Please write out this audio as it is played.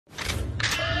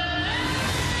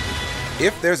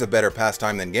If there's a better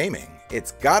pastime than gaming,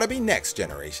 it's gotta be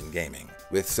next-generation gaming.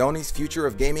 With Sony's Future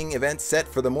of Gaming event set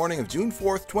for the morning of June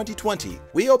 4th, 2020,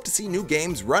 we hope to see new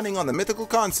games running on the mythical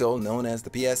console known as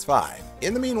the PS5.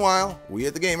 In the meanwhile, we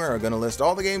at The Gamer are going to list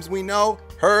all the games we know,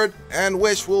 heard, and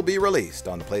wish will be released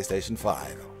on the PlayStation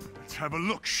 5. Let's have a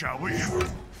look, shall we?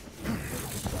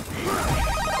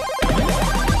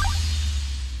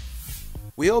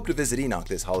 We hope to visit Enoch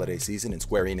this holiday season in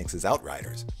Square Enix's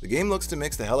Outriders. The game looks to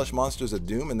mix the hellish monsters of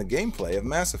Doom and the gameplay of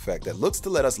Mass Effect that looks to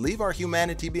let us leave our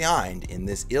humanity behind in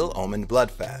this ill-omened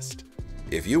bloodfest.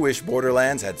 If you wish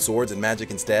Borderlands had swords and magic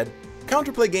instead,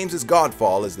 Counterplay Games'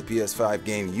 Godfall is the PS5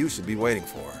 game you should be waiting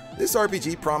for. This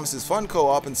RPG promises fun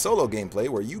co-op and solo gameplay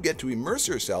where you get to immerse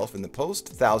yourself in the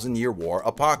post-Thousand-Year War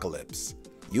apocalypse.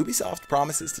 Ubisoft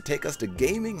promises to take us to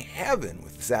gaming heaven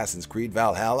with Assassin's Creed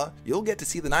Valhalla. You'll get to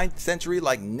see the 9th century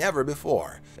like never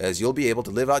before, as you'll be able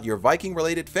to live out your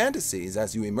Viking-related fantasies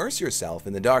as you immerse yourself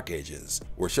in the Dark Ages.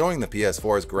 We're showing the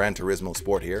PS4's Gran Turismo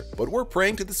Sport here, but we're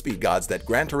praying to the speed gods that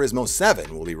Gran Turismo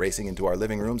 7 will be racing into our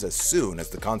living rooms as soon as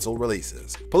the console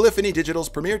releases. Polyphony Digital's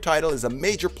premier title is a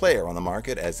major player on the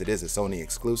market as it is a Sony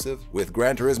exclusive, with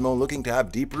Gran Turismo looking to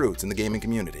have deep roots in the gaming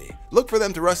community. Look for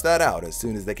them to rush that out as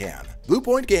soon as they can.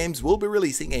 Bluepoint Games will be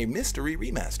releasing a mystery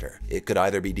remaster. It could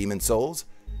either be Demon's Souls,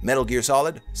 Metal Gear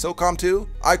Solid, SOCOM 2,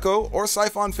 Ico, or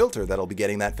Siphon Filter that'll be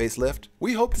getting that facelift.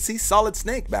 We hope to see Solid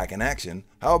Snake back in action.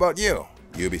 How about you?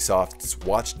 Ubisoft's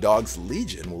Watch Dogs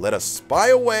Legion will let us spy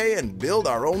away and build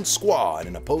our own squad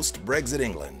in a post-Brexit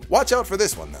England. Watch out for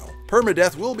this one though.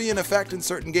 Permadeath will be in effect in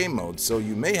certain game modes, so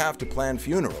you may have to plan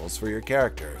funerals for your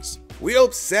characters. We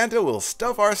hope Santa will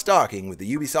stuff our stocking with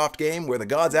the Ubisoft game where the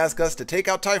gods ask us to take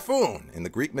out Typhoon in the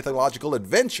Greek mythological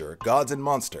adventure Gods and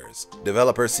Monsters.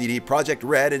 Developer CD Projekt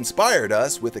Red inspired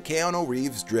us with the Keanu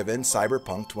Reeves-driven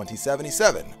Cyberpunk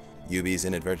 2077. Ubi's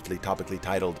inadvertently topically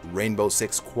titled Rainbow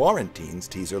Six Quarantines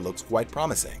teaser looks quite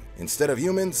promising. Instead of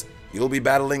humans, you'll be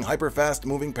battling hyper-fast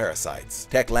moving parasites.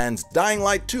 Techland's Dying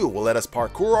Light 2 will let us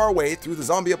parkour our way through the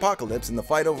zombie apocalypse in the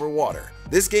fight over water.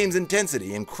 This game's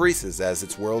intensity increases as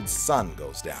its world's sun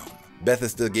goes down.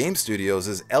 Bethesda Game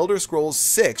Studios' Elder Scrolls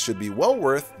 6 should be well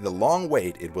worth the long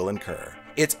wait it will incur.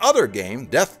 Its other game,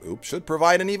 Deathloop, should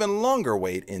provide an even longer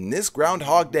wait in this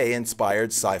Groundhog Day-inspired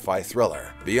sci-fi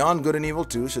thriller. Beyond Good and Evil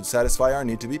 2 should satisfy our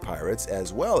need to be pirates,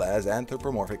 as well as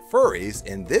anthropomorphic furries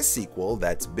in this sequel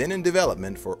that's been in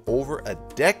development for over a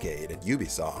decade at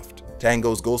Ubisoft.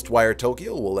 Tango's Ghostwire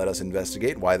Tokyo will let us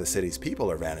investigate why the city's people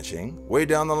are vanishing. Way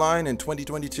down the line in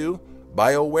 2022,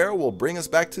 BioWare will bring us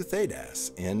back to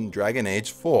Thedas in Dragon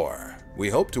Age 4. We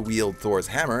hope to wield Thor's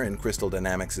hammer in Crystal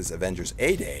Dynamics' Avengers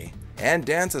A-Day, and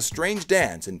dance a strange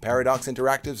dance in Paradox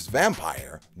Interactive's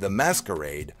Vampire: The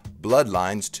Masquerade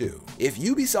Bloodlines 2. If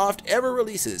Ubisoft ever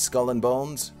releases Skull and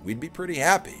Bones, we'd be pretty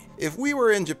happy. If we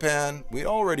were in Japan, we'd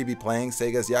already be playing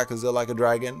Sega's Yakuza Like a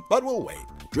Dragon, but we'll wait.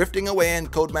 Drifting away in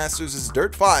Codemasters'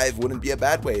 Dirt 5 wouldn't be a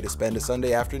bad way to spend a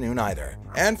Sunday afternoon either.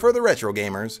 And for the retro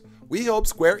gamers, we hope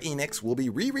Square Enix will be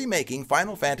remaking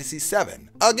Final Fantasy VII,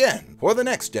 again, for the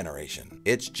next generation.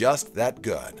 It's just that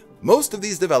good. Most of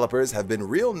these developers have been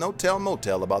real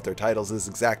no-tell-motel about their titles'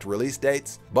 exact release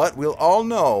dates, but we'll all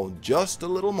know just a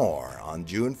little more on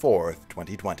June 4th,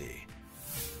 2020.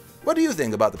 What do you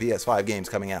think about the PS5 games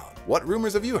coming out? What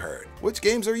rumors have you heard? Which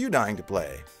games are you dying to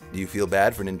play? Do you feel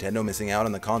bad for Nintendo missing out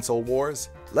on the console wars?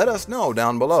 Let us know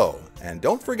down below, and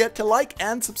don't forget to like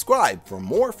and subscribe for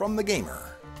more from The Gamer.